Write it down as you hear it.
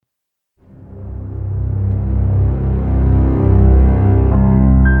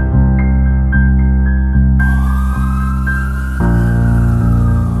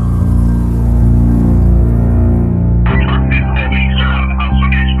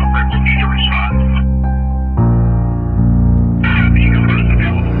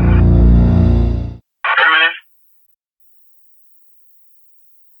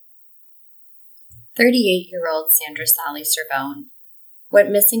38-year-old Sandra Sally Cervone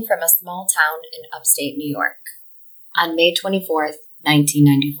went missing from a small town in upstate New York on May 24th,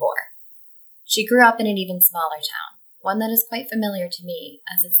 1994. She grew up in an even smaller town, one that is quite familiar to me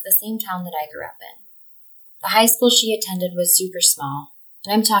as it's the same town that I grew up in. The high school she attended was super small,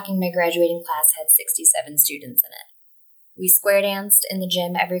 and I'm talking my graduating class had 67 students in it. We square danced in the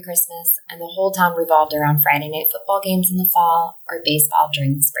gym every Christmas, and the whole town revolved around Friday night football games in the fall or baseball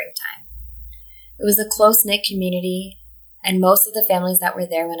during the springtime. It was a close-knit community, and most of the families that were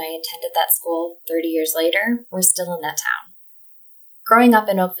there when I attended that school 30 years later were still in that town. Growing up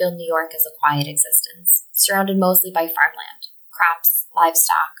in Oakville, New York is a quiet existence, surrounded mostly by farmland, crops,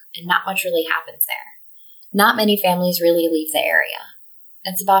 livestock, and not much really happens there. Not many families really leave the area.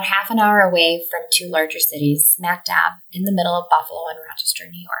 It's about half an hour away from two larger cities, smack dab in the middle of Buffalo and Rochester,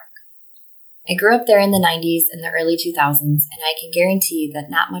 New York. I grew up there in the 90s and the early 2000s, and I can guarantee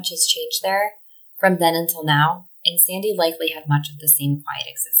that not much has changed there from then until now, and Sandy likely had much of the same quiet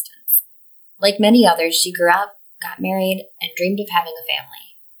existence. Like many others, she grew up, got married, and dreamed of having a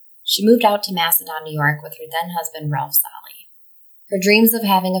family. She moved out to Macedon, New York with her then-husband, Ralph Solly. Her dreams of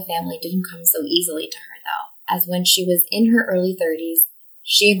having a family didn't come so easily to her, though, as when she was in her early 30s,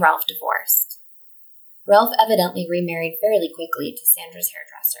 she and Ralph divorced. Ralph evidently remarried fairly quickly to Sandra's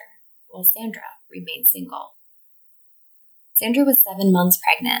hairdresser, while Sandra remained single. Sandra was 7 months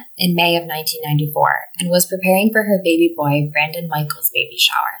pregnant in May of 1994 and was preparing for her baby boy, Brandon Michael's baby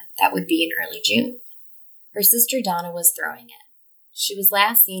shower that would be in early June. Her sister Donna was throwing it. She was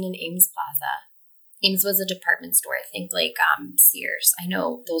last seen in Ames Plaza. Ames was a department store, think like Sears. I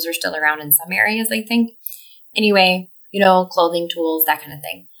know those are still around in some areas, I think. Anyway, clothing, tools, that kind of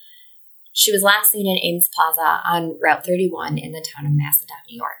thing. She was last seen in Ames Plaza on Route 31 in the town of Macedon,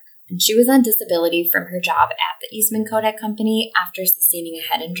 New York. And she was on disability from her job at the Eastman Kodak Company after sustaining a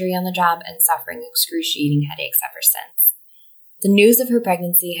head injury on the job and suffering excruciating headaches ever since. The news of her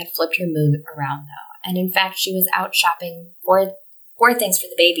pregnancy had flipped her mood around, though, and in fact, she was out shopping for things for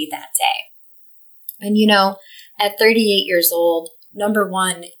the baby that day. And at 38 years old, number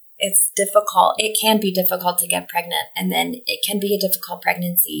one, it's difficult. It can be difficult to get pregnant, and then it can be a difficult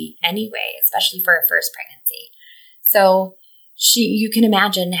pregnancy anyway, especially for a first pregnancy. So you can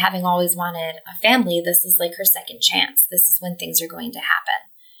imagine, having always wanted a family, this is like her second chance. This is when things are going to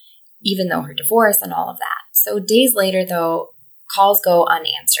happen, even though her divorce and all of that. So days later, though, calls go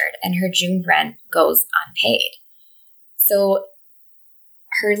unanswered and her June rent goes unpaid. So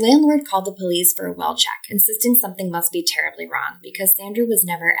her landlord called the police for a well check, insisting something must be terribly wrong because Sandra was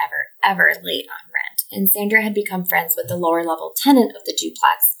never, ever late on rent. And Sandra had become friends with the lower level tenant of the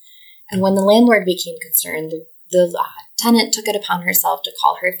duplex. And when the landlord became concerned, the tenant took it upon herself to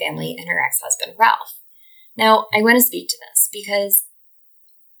call her family and her ex-husband, Ralph. Now, I want to speak to this because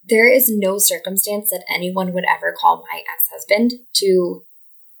there is no circumstance that anyone would ever call my ex-husband to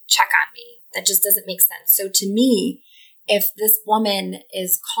check on me. That just doesn't make sense. So to me, if this woman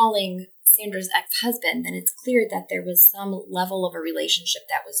is calling Sandra's ex-husband, then it's clear that there was some level of a relationship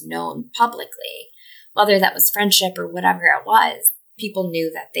that was known publicly. Whether that was friendship or whatever it was, people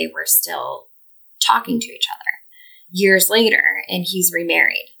knew that they were still talking to each other. Years later, and he's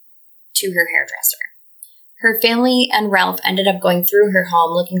remarried to her hairdresser. Her family and Ralph ended up going through her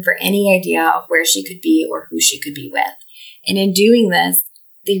home looking for any idea of where she could be or who she could be with. And in doing this,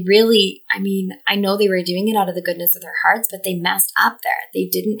 they really, I know they were doing it out of the goodness of their hearts, but they messed up there. They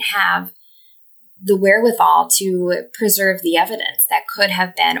didn't have the wherewithal to preserve the evidence that could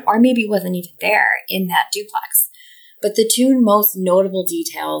have been, or maybe wasn't even there, in that duplex. But the two most notable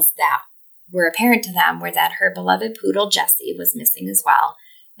details that were apparent to them were that her beloved poodle, Jessie, was missing as well,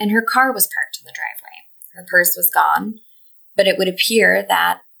 and her car was parked in the driveway. Her purse was gone, but it would appear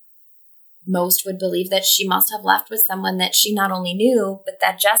that most would believe that she must have left with someone that she not only knew, but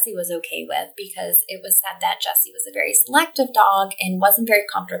that Jessie was okay with, because it was said that Jessie was a very selective dog and wasn't very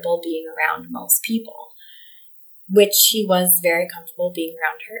comfortable being around most people, which she was very comfortable being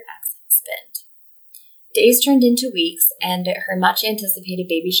around her ex-husband. Days turned into weeks, and her much-anticipated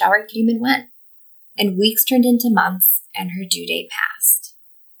baby shower came and went. And weeks turned into months, and her due date passed.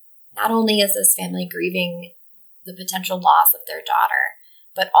 Not only is this family grieving the potential loss of their daughter,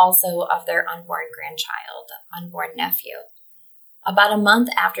 but also of their unborn grandchild, unborn nephew. About a month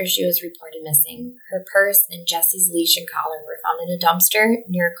after she was reported missing, her purse and Jessie's leash and collar were found in a dumpster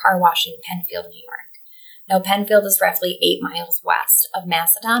near a car wash in Penfield, New York. Now, Penfield is roughly 8 miles west of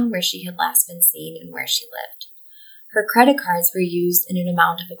Macedon, where she had last been seen and where she lived. Her credit cards were used in an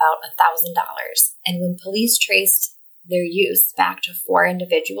amount of about $1,000, and when police traced their use back to 4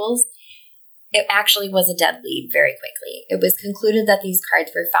 individuals, it actually was a dead lead very quickly. It was concluded that these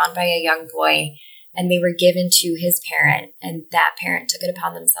cards were found by a young boy and they were given to his parent, and that parent took it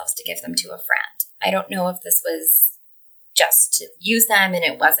upon themselves to give them to a friend. I don't know if this was just to use them and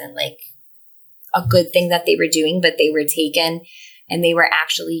it wasn't like a good thing that they were doing, but they were taken and they were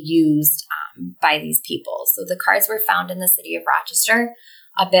actually used by these people. So the cars were found in the city of Rochester,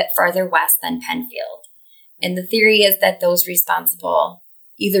 a bit farther west than Penfield. And the theory is that those responsible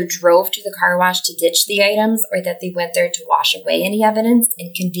either drove to the car wash to ditch the items or that they went there to wash away any evidence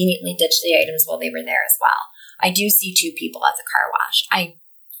and conveniently ditched the items while they were there as well. I do see two people at the car wash. I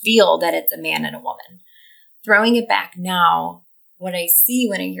feel that it's a man and a woman. Throwing it back now, what I see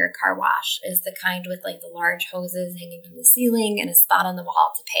when I hear car wash is the kind with like the large hoses hanging from the ceiling and a spot on the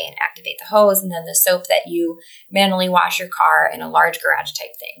wall to pay and activate the hose, and then the soap that you manually wash your car in a large garage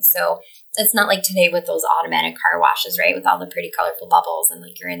type thing. So it's not like today with those automatic car washes, right? With all the pretty colorful bubbles and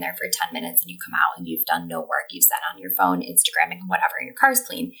like you're in there for 10 minutes and you come out and you've done no work. You've sat on your phone, Instagramming, whatever, and your car's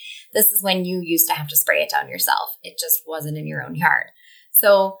clean. This is when you used to have to spray it down yourself. It just wasn't in your own yard.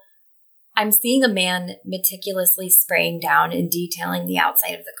 So I'm seeing a man meticulously spraying down and detailing the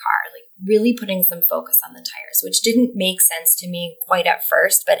outside of the car, like really putting some focus on the tires, which didn't make sense to me quite at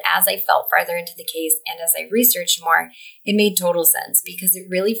first. But as I felt farther into the case and as I researched more, it made total sense because it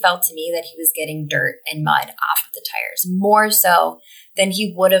really felt to me that he was getting dirt and mud off of the tires, more so than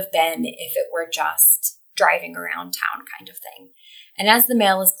he would have been if it were just driving around town kind of thing. And as the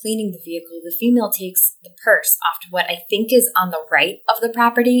male is cleaning the vehicle, the female takes the purse off to what I think is on the right of the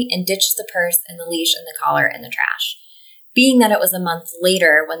property and ditches the purse and the leash and the collar in the trash. Being that it was a month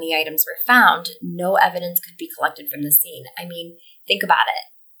later when the items were found, no evidence could be collected from the scene. I mean, think about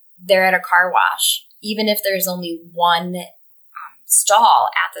it. They're at a car wash. Even if there's only one stall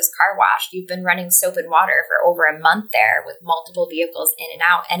at this car wash, you've been running soap and water for over a month there with multiple vehicles in and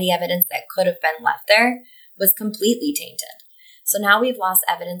out. Any evidence that could have been left there was completely tainted. So now we've lost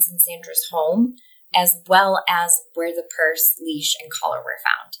evidence in Sandra's home, as well as where the purse, leash, and collar were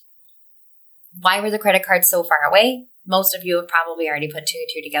found. Why were the credit cards so far away? Most of you have probably already put two and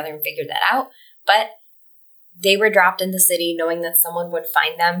two together and figured that out, but they were dropped in the city knowing that someone would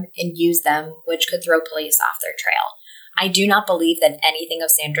find them and use them, which could throw police off their trail. I do not believe that anything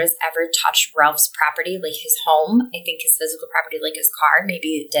of Sandra's ever touched Ralph's property, like his home. I think his physical property, like his car,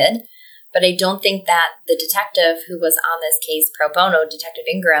 maybe it did. But I don't think that the detective who was on this case pro bono, Detective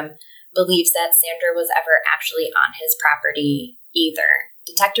Ingram, believes that Sandra was ever actually on his property either.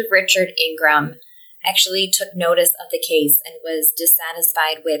 Detective Richard Ingram actually took notice of the case and was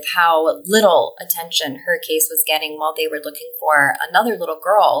dissatisfied with how little attention her case was getting while they were looking for another little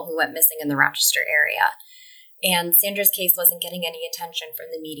girl who went missing in the Rochester area. And Sandra's case wasn't getting any attention from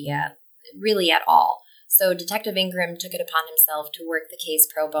the media really at all. So Detective Ingram took it upon himself to work the case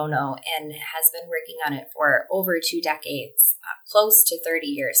pro bono and has been working on it for over 2 decades, close to 30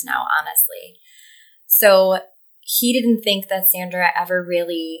 years now, honestly. So he didn't think that Sandra ever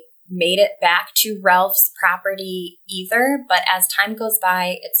really made it back to Ralph's property either, but as time goes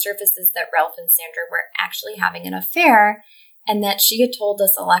by, it surfaces that Ralph and Sandra were actually having an affair and that she had told a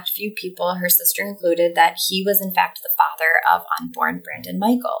select few people, her sister included, that he was in fact the father of unborn Brandon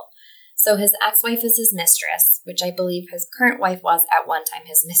Michael. So his ex-wife is his mistress, which I believe his current wife was at one time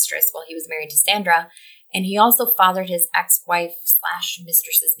his mistress while he was married to Sandra. And he also fathered his ex-wife /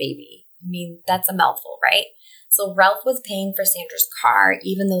 mistress's baby. I mean, that's a mouthful, right? So Ralph was paying for Sandra's car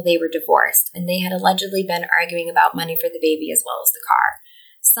even though they were divorced, and they had allegedly been arguing about money for the baby as well as the car.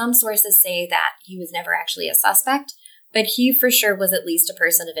 Some sources say that he was never actually a suspect, but he for sure was at least a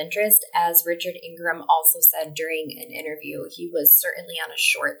person of interest. As Richard Ingram also said during an interview, he was certainly on a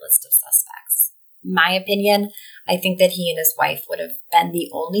short list of suspects. In my opinion, I think that he and his wife would have been the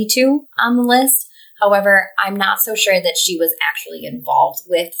only two on the list. However, I'm not so sure that she was actually involved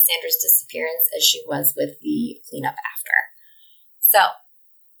with Sandra's disappearance as she was with the cleanup after. So,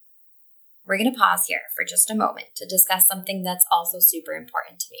 we're going to pause here for just a moment to discuss something that's also super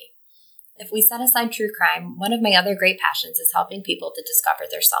important to me. If we set aside true crime, one of my other great passions is helping people to discover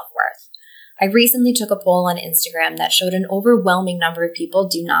their self-worth. I recently took a poll on Instagram that showed an overwhelming number of people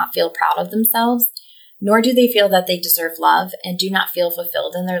do not feel proud of themselves, nor do they feel that they deserve love, and do not feel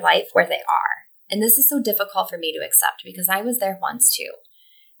fulfilled in their life where they are. And this is so difficult for me to accept because I was there once too.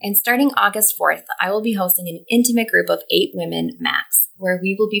 And starting August 4th, I will be hosting an intimate group of 8 women max, where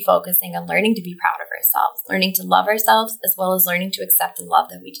we will be focusing on learning to be proud of ourselves, learning to love ourselves, as well as learning to accept the love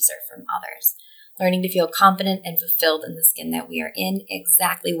that we deserve from others, learning to feel confident and fulfilled in the skin that we are in,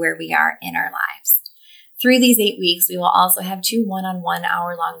 exactly where we are in our lives. Through these 8 weeks, we will also have 2 one-on-one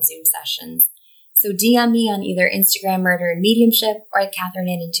hour-long Zoom sessions. So DM me on either Instagram Murder and Mediumship or at Catherine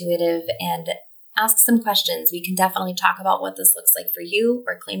and Intuitive, and Ask some questions. We can definitely talk about what this looks like for you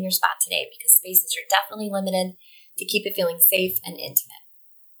or claim your spot today because spaces are definitely limited to keep it feeling safe and intimate.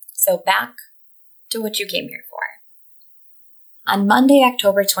 So back to what you came here for. On Monday,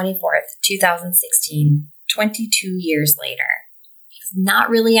 October 24th, 2016, 22 years later, because not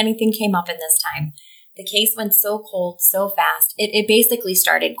really anything came up in this time, the case went so cold, so fast, it basically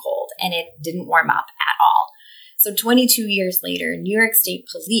started cold and it didn't warm up at all. So 22 years later, New York State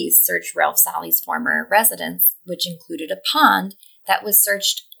Police searched Ralph Solly's former residence, which included a pond that was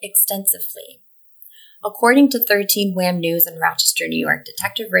searched extensively. According to 13 Wham News in Rochester, New York,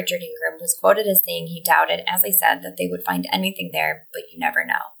 Detective Richard Ingram was quoted as saying he doubted, as I said, that they would find anything there, but you never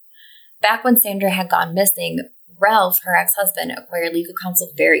know. Back when Sandra had gone missing, Ralph, her ex-husband, acquired legal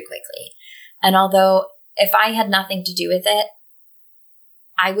counsel very quickly. And although if I had nothing to do with it,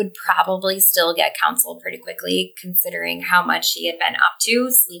 I would probably still get counsel pretty quickly, considering how much he had been up to,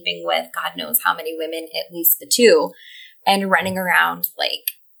 sleeping with God knows how many women, at least the two, and running around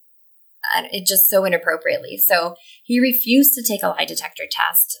it just so inappropriately. So he refused to take a lie detector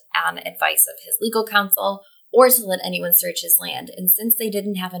test on advice of his legal counsel or to let anyone search his land. And since they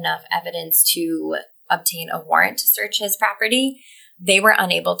didn't have enough evidence to obtain a warrant to search his property, they were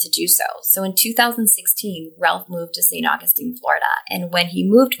unable to do so. So in 2016, Ralph moved to St. Augustine, Florida. And when he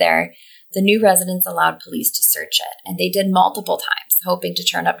moved there, the new residents allowed police to search it. And they did multiple times, hoping to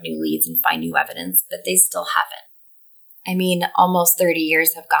turn up new leads and find new evidence, but they still haven't. I mean, almost 30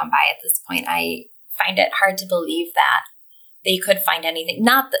 years have gone by at this point. I find it hard to believe that they could find anything.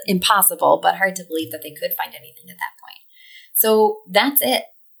 Not impossible, but hard to believe that they could find anything at that point. So that's it.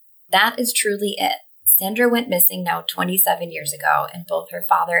 That is truly it. Sandra went missing now 27 years ago, and both her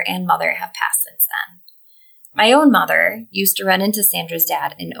father and mother have passed since then. My own mother used to run into Sandra's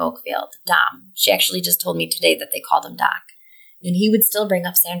dad in Oakfield, Dom. She actually just told me today that they called him Doc. And he would still bring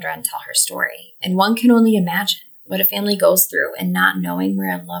up Sandra and tell her story. And one can only imagine what a family goes through and not knowing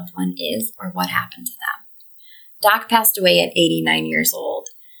where a loved one is or what happened to them. Doc passed away at 89 years old,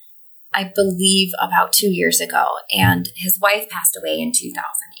 I believe about 2 years ago, and his wife passed away in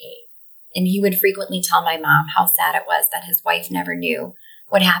 2008. And he would frequently tell my mom how sad it was that his wife never knew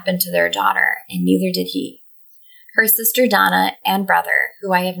what happened to their daughter, and neither did he. Her sister Donna and brother,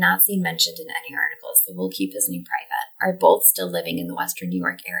 who I have not seen mentioned in any articles, so we'll keep his name private, are both still living in the Western New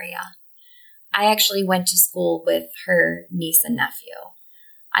York area. I actually went to school with her niece and nephew.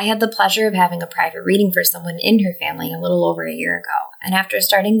 I had the pleasure of having a private reading for someone in her family a little over a year ago, and after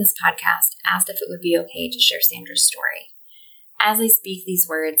starting this podcast, asked if it would be okay to share Sandra's story. As I speak these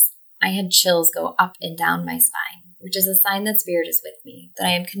words, I had chills go up and down my spine, which is a sign that Spirit is with me, that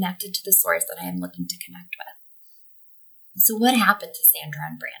I am connected to the source that I am looking to connect with. So what happened to Sandra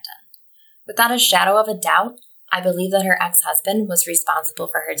and Brandon? Without a shadow of a doubt, I believe that her ex-husband was responsible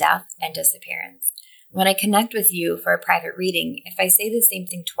for her death and disappearance. When I connect with you for a private reading, if I say the same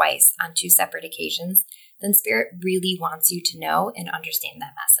thing twice on 2 separate occasions, then Spirit really wants you to know and understand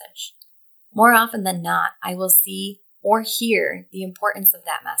that message. More often than not, I will see or hear the importance of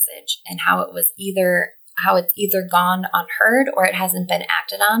that message and how it's either gone unheard or it hasn't been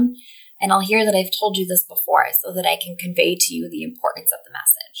acted on. And I'll hear that I've told you this before so that I can convey to you the importance of the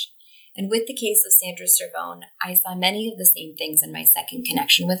message. And with the case of Sandra Cervone, I saw many of the same things in my second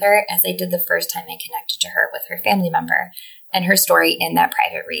connection with her as I did the first time I connected to her with her family member and her story in that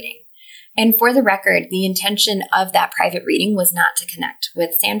private reading. And for the record, the intention of that private reading was not to connect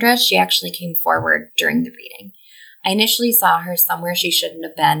with Sandra. She actually came forward during the reading. I initially saw her somewhere she shouldn't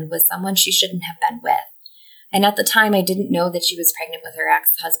have been with someone she shouldn't have been with. And at the time, I didn't know that she was pregnant with her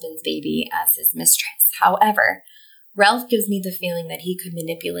ex-husband's baby as his mistress. However, Ralph gives me the feeling that he could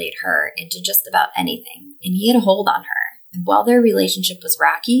manipulate her into just about anything, and he had a hold on her. And while their relationship was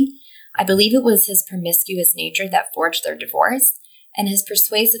rocky, I believe it was his promiscuous nature that forged their divorce, and his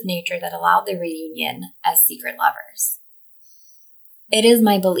persuasive nature that allowed their reunion as secret lovers. It is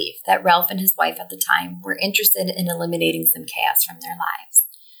my belief that Ralph and his wife at the time were interested in eliminating some chaos from their lives.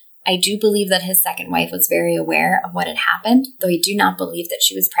 I do believe that his second wife was very aware of what had happened, though I do not believe that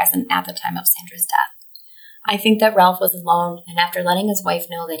she was present at the time of Sandra's death. I think that Ralph was alone, and after letting his wife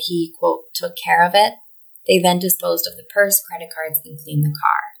know that he, quote, took care of it, they then disposed of the purse, credit cards, and cleaned the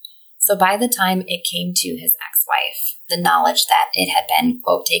car. So by the time it came to his ex-wife, the knowledge that it had been,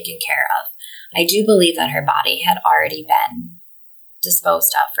 quote, taken care of, I do believe that her body had already been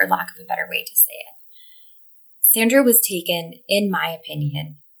disposed of, for lack of a better way to say it. Sandra was taken, in my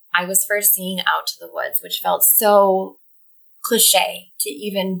opinion. I was first seeing out to the woods, which felt so cliche to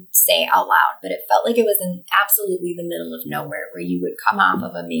even say out loud, but it felt like it was in absolutely the middle of nowhere where you would come off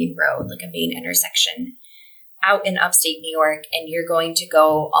of a main road, like a main intersection, out in upstate New York and you're going to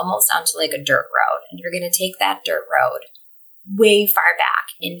go almost onto like a dirt road, and you're going to take that dirt road way far back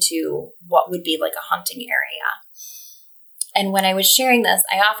into what would be like a hunting area. And when I was sharing this,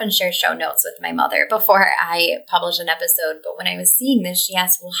 I often share show notes with my mother before I publish an episode. But when I was seeing this, she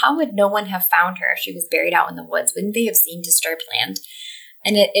asked, well, how would no one have found her if she was buried out in the woods? Wouldn't they have seen disturbed land?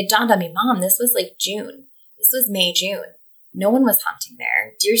 And it dawned on me, Mom, this was like June. This was May, June. No one was hunting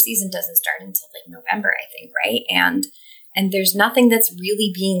there. Deer season doesn't start until like November, I think, right? And there's nothing that's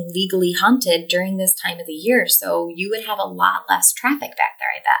really being legally hunted during this time of the year. So you would have a lot less traffic back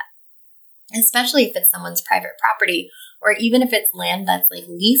there, I bet. Especially if it's someone's private property, or even if it's land that's like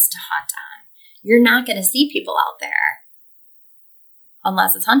leased to hunt on. You're not going to see people out there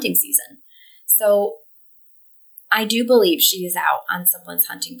unless it's hunting season. So I do believe she is out on someone's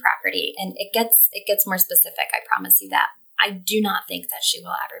hunting property, and it gets more specific, I promise you that. I do not think that she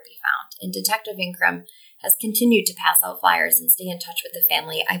will ever be found. And Detective Ingram has continued to pass out flyers and stay in touch with the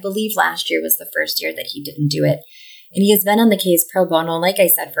family. I believe last year was the first year that he didn't do it. And he has been on the case pro bono, like I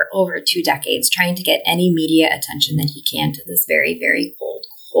said, for over 2 decades, trying to get any media attention that he can to this very, very cold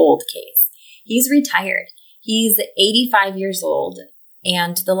case. He's retired. He's 85 years old.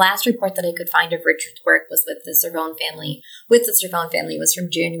 And the last report that I could find of Richard's work was with the Cervone family. Was from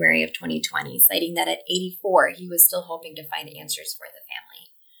January of 2020, citing that at 84, he was still hoping to find answers for the family.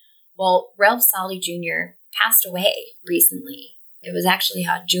 Well, Ralph Solly Jr. passed away recently. It was actually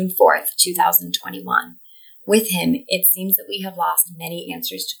on June 4th, 2021. With him, it seems that we have lost many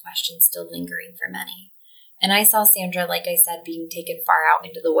answers to questions still lingering for many. And I saw Sandra, like I said, being taken far out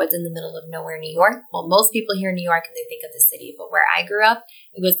into the woods in the middle of nowhere, New York. Well, most people hear New York and they think of the city, but where I grew up,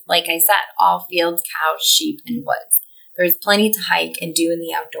 it was, like I said, all fields, cows, sheep, and woods. There was plenty to hike and do in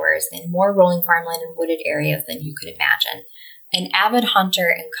the outdoors, and more rolling farmland and wooded areas than you could imagine. An avid hunter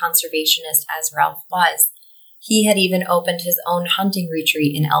and conservationist as Ralph was, he had even opened his own hunting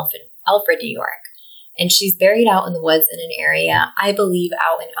retreat in Alfred, New York. And she's buried out in the woods in an area, I believe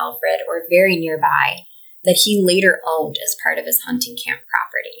out in Alfred or very nearby, that he later owned as part of his hunting camp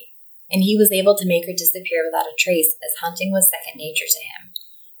property. And he was able to make her disappear without a trace, as hunting was second nature to him.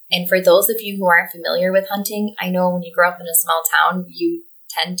 And for those of you who aren't familiar with hunting, I know when you grow up in a small town, you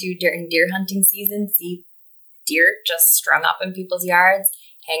tend to, during deer hunting season, see deer just strung up in people's yards,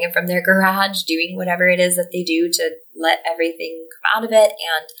 hanging from their garage, doing whatever it is that they do to let everything come out of it,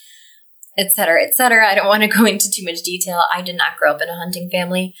 and et cetera, et cetera. I don't want to go into too much detail. I did not grow up in a hunting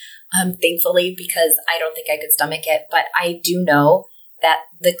family, thankfully, because I don't think I could stomach it. But I do know that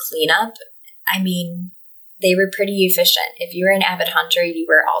the cleanup, I mean, they were pretty efficient. If you were an avid hunter, you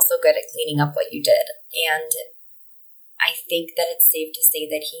were also good at cleaning up what you did. And I think that it's safe to say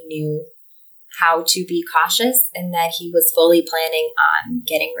that he knew how to be cautious and that he was fully planning on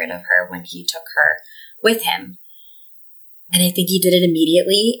getting rid of her when he took her with him. And I think he did it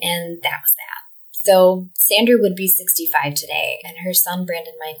immediately, and that was that. So Sandra would be 65 today, and her son,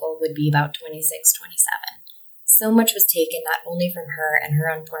 Brandon Michael, would be about 26, 27. So much was taken not only from her and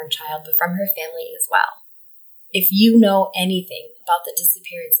her unborn child, but from her family as well. If you know anything about the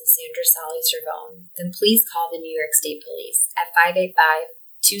disappearance of Sandra Solly Cervone, then please call the New York State Police at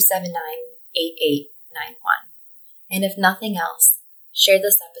 585-279-8891. And if nothing else, share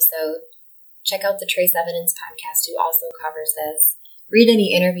this episode. Check out the Trace Evidence podcast, who also covers this. Read any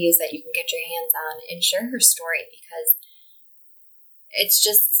interviews that you can get your hands on and share her story, because it's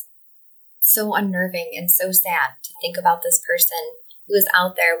just so unnerving and so sad to think about this person who is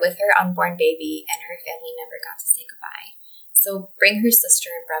out there with her unborn baby and her family never got to say goodbye. So bring her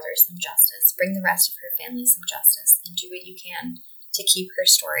sister and brother some justice. Bring the rest of her family some justice, and do what you can to keep her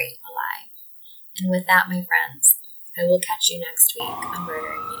story alive. And with that, my friends, I will catch you next week on Murder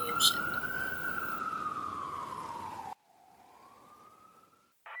and Mediumship.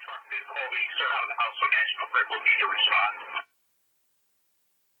 Surround the house, so National Grid will need to respond.